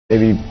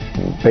Maybe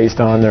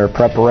based on their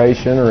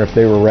preparation or if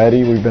they were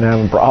ready. We've been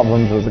having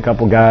problems with a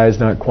couple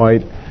guys not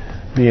quite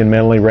being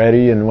mentally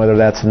ready, and whether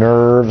that's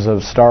nerves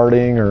of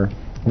starting or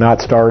not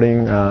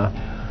starting,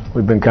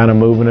 we've been kind of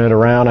moving it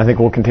around. I think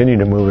we'll continue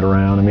to move it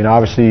around. I mean,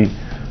 obviously,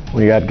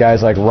 when you got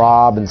guys like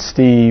Rob and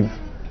Steve,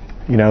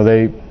 you know,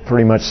 they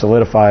pretty much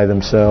solidify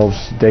themselves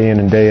day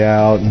in and day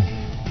out.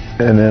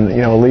 And then,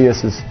 you know,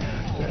 Elias is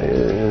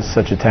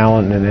such a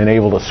talent and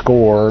able to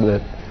score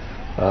that,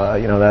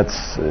 you know,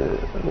 that's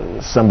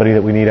somebody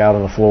that we need out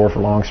on the floor for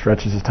long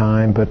stretches of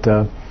time. But,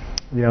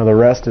 you know, the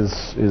rest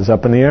is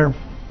up in the air.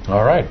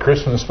 All right,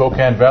 Chris from the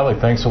Spokane Valley,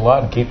 thanks a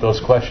lot, and keep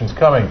those questions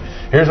coming.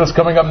 Here's what's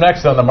coming up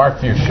next on the Mark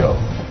Few Show.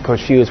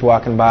 Coach Few was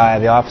walking by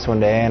the office one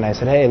day, and I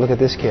said, "Hey, look at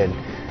this kid,"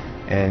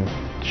 and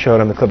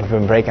showed him the clip of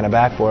him breaking a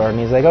backboard, and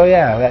he's like, "Oh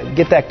yeah,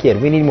 get that kid.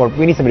 We need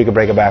somebody who can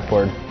break a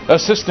backboard."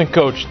 Assistant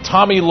coach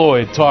Tommy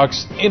Lloyd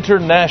talks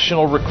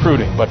international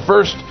recruiting, but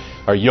first,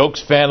 our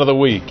Yokes Fan of the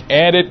Week,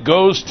 and it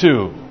goes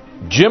to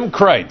Jim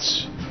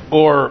Kreitz,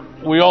 or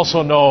we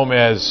also know him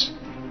as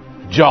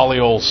Jolly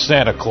Old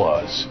Santa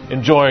Claus,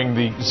 enjoying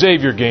the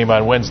Xavier game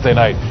on Wednesday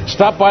night.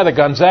 Stop by the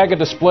Gonzaga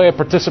display at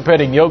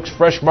participating Yokes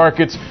Fresh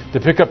Markets to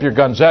pick up your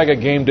Gonzaga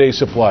game day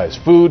supplies.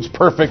 Food's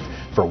perfect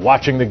for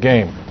watching the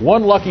game.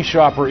 One lucky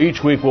shopper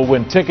each week will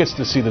win tickets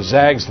to see the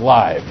Zags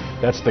live.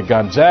 That's the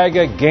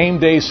Gonzaga Game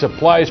Day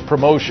Supplies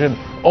promotion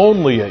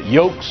only at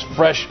Yokes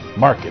Fresh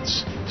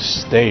Markets.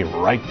 Stay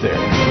right there.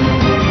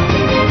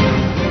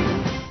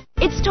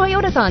 It's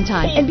Toyotathon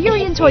time, and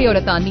Burien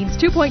Toyotathon means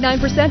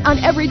 2.9% on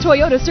every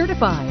Toyota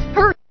certified.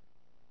 Hurry!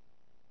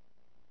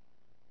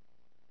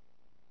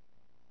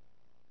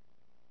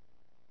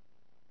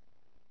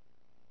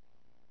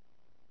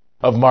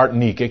 Of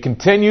Martinique. It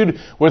continued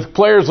with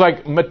players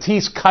like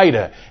Matisse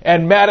Kaida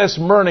and Mattis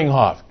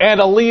Merninghoff and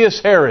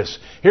Elias Harris.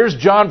 Here's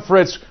John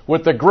Fritz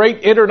with the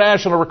great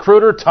international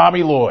recruiter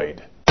Tommy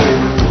Lloyd.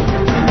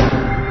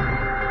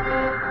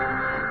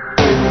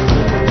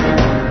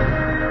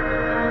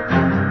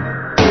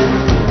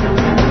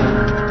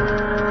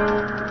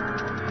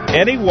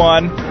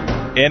 Anyone,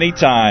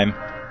 anytime,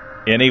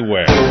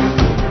 anywhere.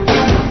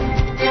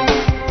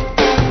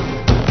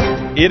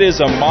 It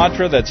is a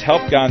mantra that's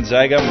helped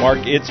Gonzaga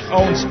mark its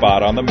own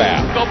spot on the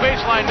map. Go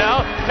baseline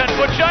now,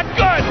 10-foot shot,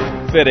 good!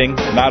 Fitting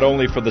not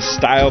only for the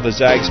style the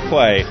Zags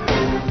play,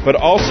 but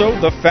also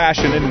the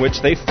fashion in which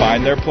they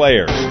find their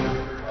players.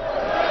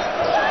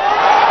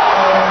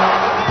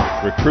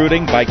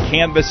 Recruiting by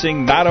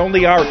canvassing not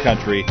only our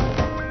country,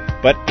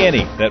 but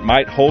any that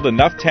might hold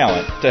enough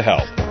talent to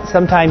help.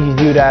 Sometimes you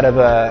do it out of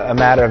a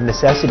matter of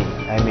necessity.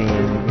 I mean,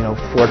 you know,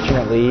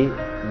 fortunately,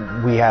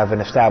 we have an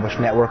established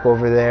network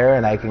over there,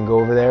 and I can go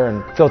over there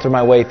and filter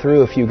my way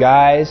through a few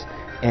guys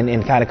and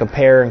kind of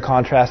compare and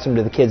contrast them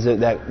to the kids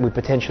that we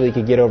potentially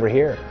could get over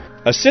here.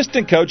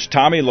 Assistant coach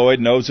Tommy Lloyd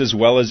knows as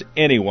well as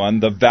anyone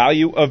the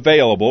value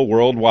available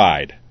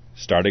worldwide,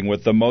 starting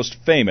with the most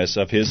famous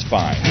of his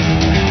finds.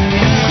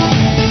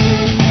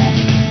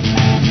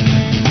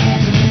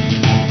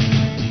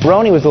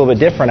 Roney was a little bit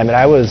different. I mean,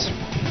 I was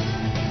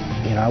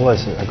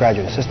a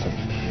graduate assistant,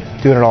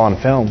 doing it all on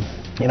film.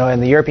 You know, in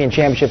the European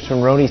Championships,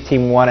 when Roney's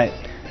team won it,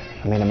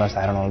 I mean, it must,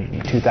 I don't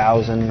know,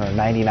 2000 or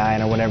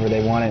 99 or whenever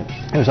they won it.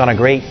 It was on a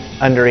great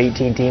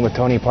under-18 team with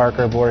Tony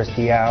Parker, Boris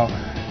Diaw,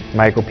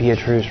 Michael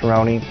Pietrus,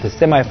 Roney. The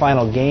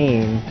semifinal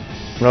game,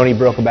 Roney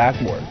broke a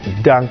backboard,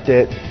 dunked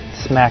it,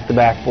 smacked the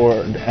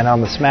backboard, and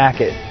on the smack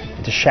it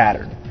just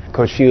shattered.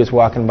 Coach Few was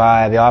walking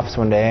by the office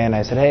one day, and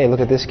I said, "Hey, look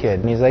at this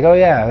kid." And he's like, "Oh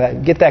yeah,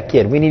 get that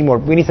kid. We need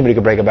somebody who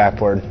can break a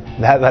backboard."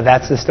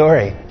 That's the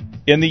story.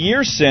 In the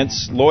years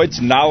since,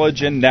 Lloyd's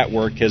knowledge and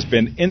network has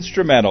been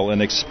instrumental in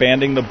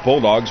expanding the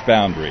Bulldogs'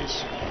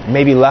 boundaries.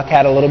 Maybe luck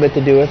had a little bit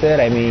to do with it.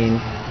 I mean,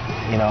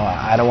 you know,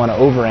 I don't want to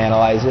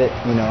overanalyze it,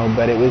 you know,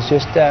 but it was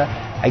just,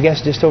 I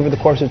guess, just over the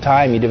course of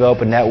time, you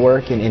develop a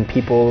network and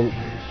people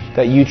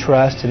that you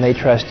trust and they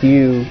trust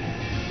you,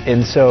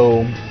 and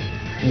so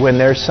when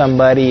there's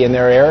somebody in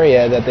their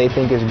area that they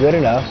think is good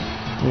enough,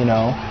 you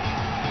know,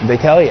 they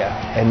tell you,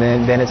 and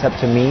then it's up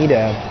to me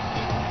to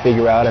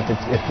figure out if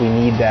we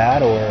need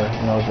that or,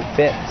 you know, if it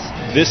fits.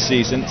 This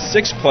season,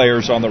 6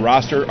 players on the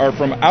roster are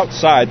from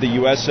outside the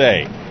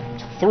USA.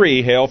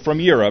 3 hail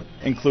from Europe,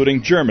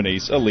 including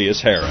Germany's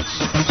Elias Harris.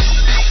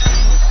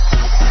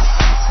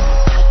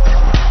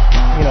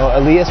 You know,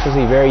 Elias was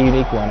a very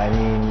unique one. I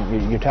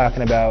mean, you're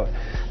talking about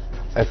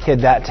a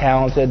kid that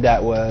talented,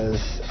 that was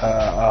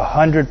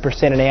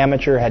 100% an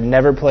amateur, had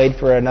never played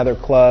for another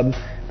club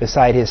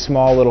beside his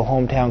small little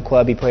hometown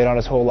club he played on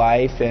his whole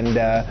life, and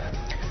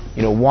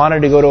you know,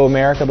 wanted to go to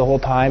America the whole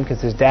time because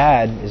his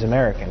dad is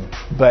American,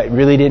 but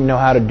really didn't know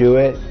how to do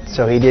it.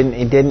 So he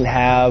didn't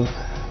have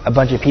a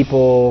bunch of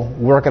people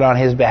working on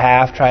his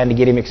behalf trying to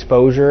get him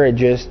exposure. It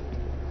just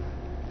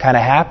kind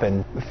of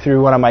happened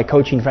through one of my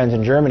coaching friends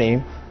in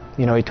Germany.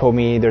 You know, he told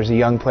me there's a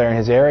young player in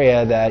his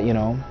area that you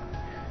know,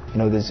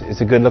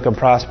 it's a good-looking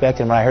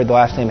prospect. And when I heard the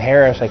last name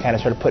Harris, I kind of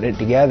started putting it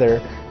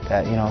together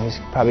that, you know, he's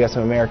probably got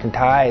some American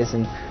ties.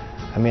 And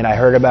I mean, I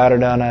heard about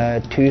it on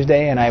a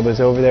Tuesday, and I was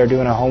over there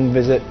doing a home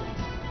visit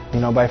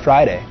by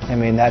Friday. I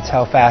mean, that's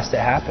how fast it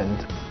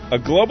happened. A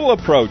global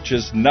approach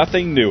is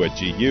nothing new at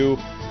GU,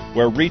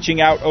 where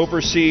reaching out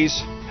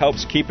overseas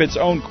helps keep its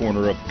own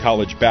corner of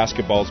college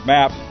basketball's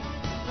map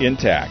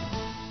intact.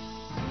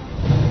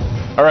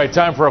 All right,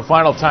 time for a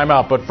final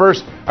timeout. But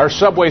first, our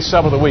Subway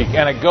Sub of the Week.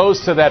 And it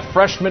goes to that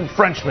freshman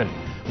Frenchman,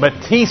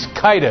 Matisse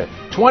Kaita.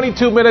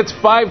 22 minutes,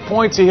 5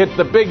 points. He hit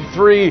the big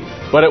three,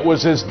 but it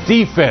was his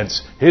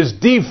defense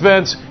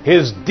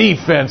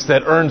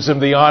that earns him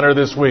the honor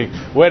this week.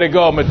 Way to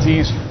go,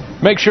 Matisse.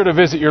 Make sure to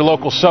visit your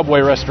local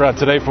Subway restaurant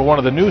today for one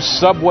of the new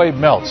Subway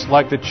melts,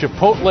 like the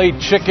Chipotle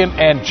chicken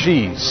and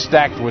cheese,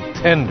 stacked with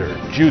tender,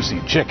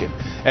 juicy chicken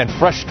and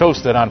fresh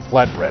toasted on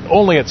flatbread.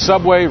 Only at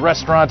Subway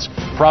restaurants,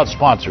 proud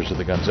sponsors of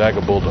the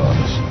Gonzaga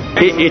Bulldogs.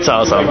 It's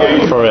awesome,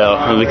 for real,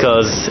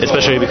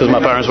 especially because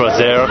my parents were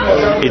there.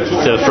 It's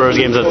the first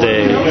game that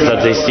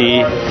they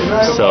see,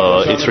 so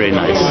it's really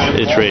nice.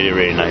 It's really,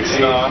 really nice.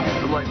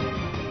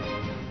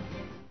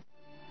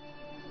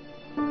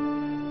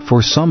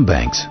 For some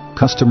banks,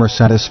 customer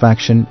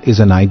satisfaction is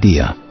an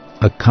idea,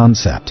 a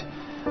concept,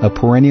 a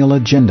perennial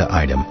agenda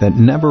item that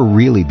never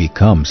really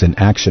becomes an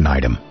action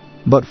item.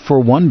 But for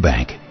one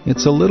bank,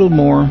 it's a little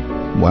more,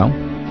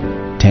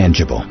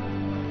 tangible.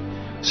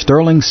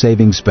 Sterling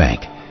Savings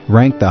Bank,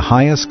 ranked the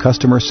highest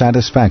customer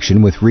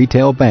satisfaction with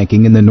retail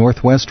banking in the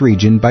Northwest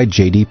region by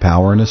J.D.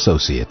 Power &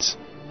 Associates.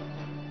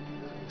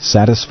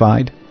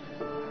 Satisfied?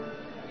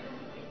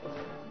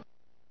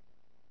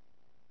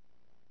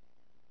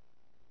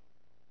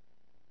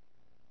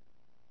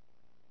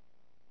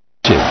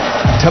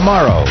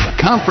 Tomorrow,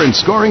 conference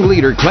scoring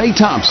leader Klay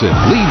Thompson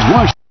leads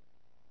Washington.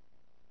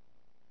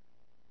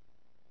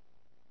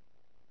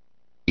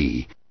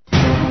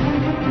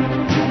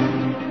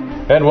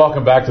 And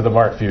welcome back to the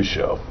Mark Few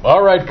Show.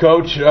 All right,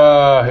 Coach,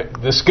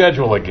 the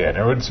schedule again.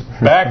 It's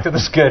back to the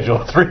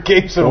schedule. 3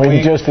 games a week. Can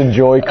we just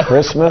enjoy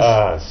Christmas?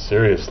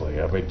 Seriously.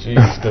 I mean,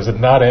 geez, does it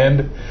not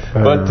end?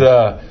 But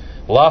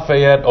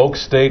Lafayette, Oak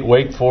State,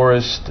 Wake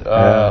Forest.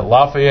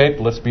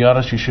 Lafayette, let's be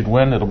honest, you should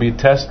win. It'll be a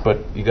test, but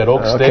you got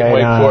Oak State,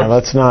 Wake Forest.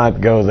 Let's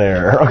not go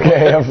there.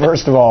 Okay,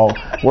 first of all,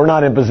 we're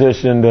not in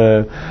position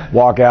to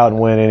walk out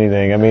and win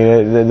anything. I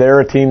mean,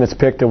 they're a team that's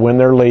picked to win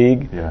their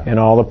league in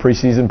all the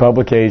preseason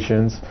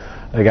publications.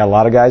 They got a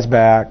lot of guys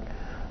back,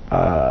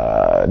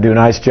 do a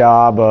nice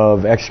job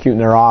of executing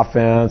their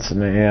offense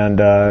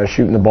and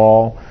shooting the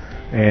ball.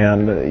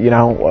 And,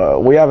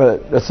 we have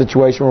a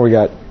situation where we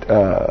got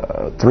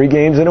 3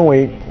 games in a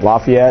week,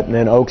 Lafayette, and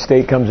then Oak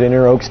State comes in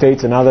here. Oak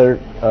State's another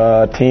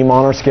team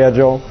on our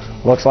schedule.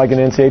 Looks like an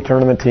NCAA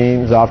tournament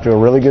team. Is off to a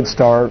really good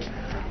start.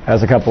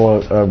 Has a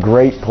couple of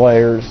great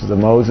players. The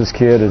Moses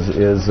kid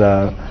is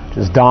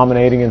just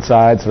dominating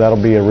inside, so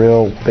that'll be a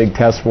real big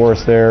test for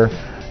us there.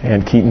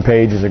 And Keaton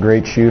Page is a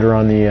great shooter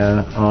on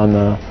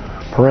the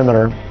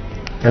perimeter.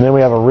 And then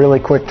we have a really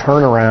quick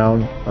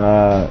turnaround,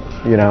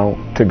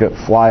 to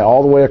fly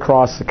all the way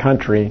across the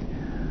country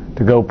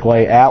to go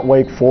play at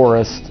Wake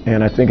Forest,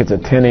 and I think it's a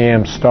 10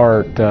 a.m.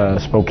 start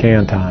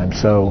Spokane time.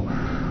 So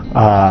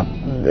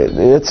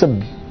it's a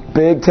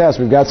big test.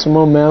 We've got some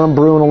momentum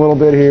brewing a little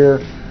bit here.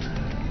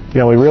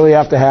 We really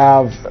have to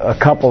have a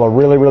couple of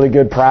really, really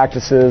good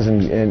practices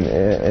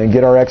and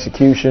get our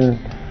execution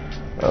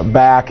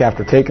back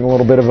after taking a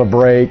little bit of a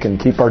break and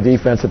keep our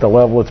defense at the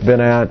level it's been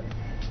at,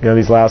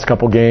 these last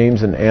couple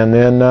games, and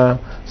then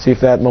see if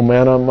that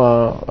momentum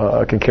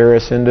can carry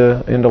us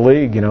into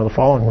league, the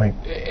following week.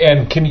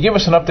 And can you give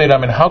us an update? I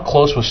mean, how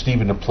close was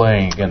Stephen to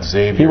playing against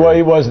Xavier?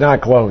 He was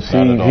not close.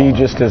 He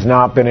just has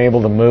not been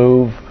able to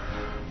move.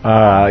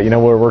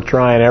 We're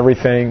trying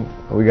everything.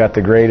 We got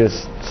the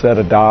greatest set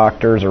of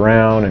doctors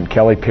around, and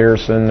Kelly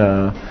Pearson.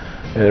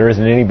 There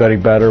isn't anybody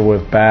better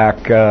with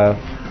back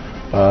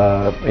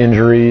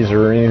injuries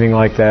or anything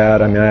like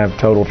that. I mean, I have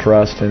total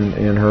trust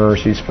in her.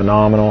 She's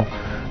phenomenal.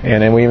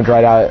 And then we even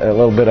tried out a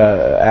little bit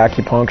of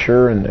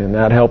acupuncture, and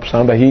that helped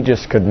some, but he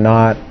just could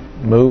not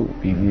move.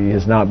 He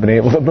has not been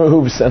able to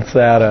move since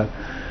that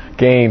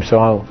game. So,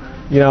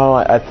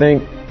 I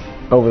think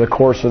over the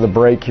course of the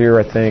break here,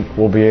 I think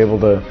we'll be able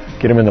to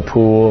get him in the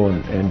pool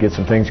and get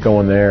some things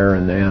going there.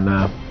 And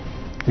I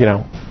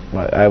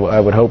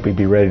would hope he'd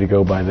be ready to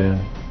go by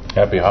then.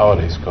 Happy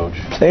holidays, Coach.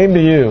 Same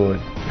to you.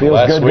 Feels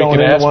Last good week going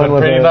in Aspen,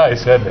 pretty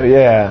nice, hasn't it?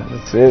 Yeah,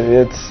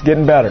 it's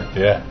getting better.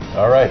 Yeah.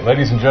 All right,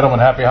 ladies and gentlemen,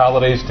 happy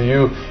holidays to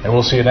you, and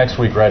we'll see you next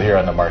week right here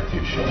on the Mark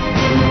Few Show.